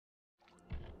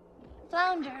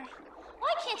Flounder,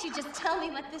 why can't you just tell me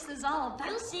what this is all about?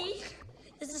 You'll see.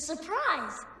 It's a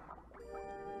surprise.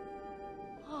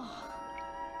 Oh,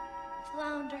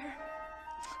 Flounder.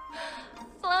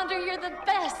 Flounder, you're the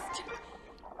best.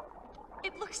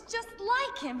 It looks just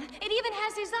like him. It even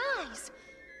has his eyes.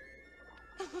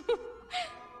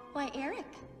 Why, Eric?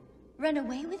 Run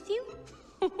away with you?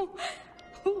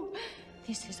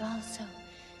 This is all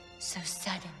so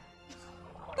sudden.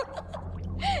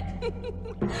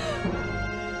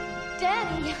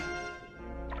 Daddy!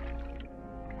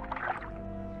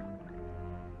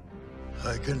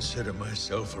 I consider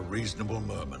myself a reasonable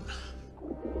merman.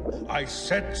 I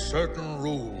set certain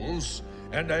rules,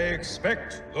 and I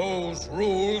expect those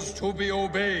rules to be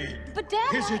obeyed. But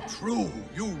Dad, Is it true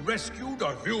you rescued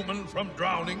a human from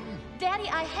drowning? Daddy,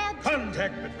 I had to...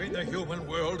 Contact between the human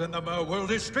world and the mer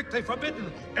world is strictly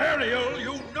forbidden. Ariel,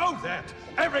 you know that.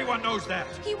 Everyone knows that.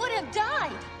 He would have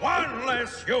died. One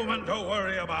less human to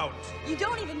worry about. You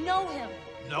don't even know him.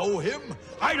 Know him?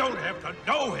 I don't have to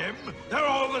know him. They're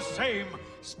all the same.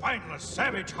 Spineless,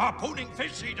 savage, harpooning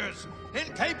fish eaters.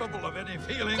 Incapable of any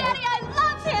feeling. Daddy, I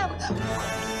love him!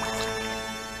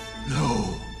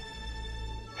 No.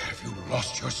 Have you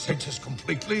lost your senses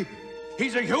completely?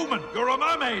 He's a human. You're a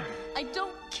mermaid. I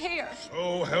don't care.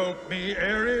 So help me,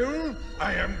 Ariel.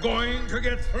 I am going to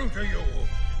get through to you.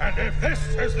 And if this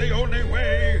is the only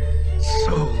way,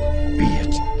 so be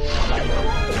it.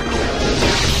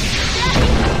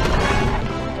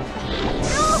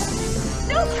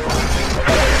 No!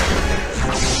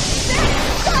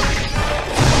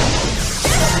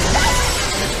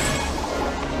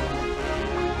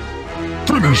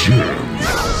 Finish him!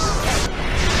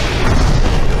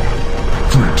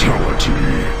 Fatality!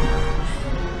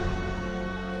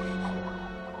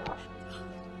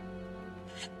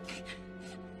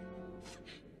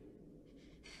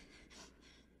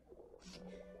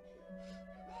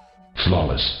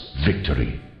 Flawless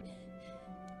victory.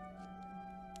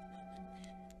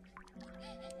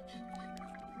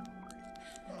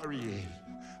 Ariel,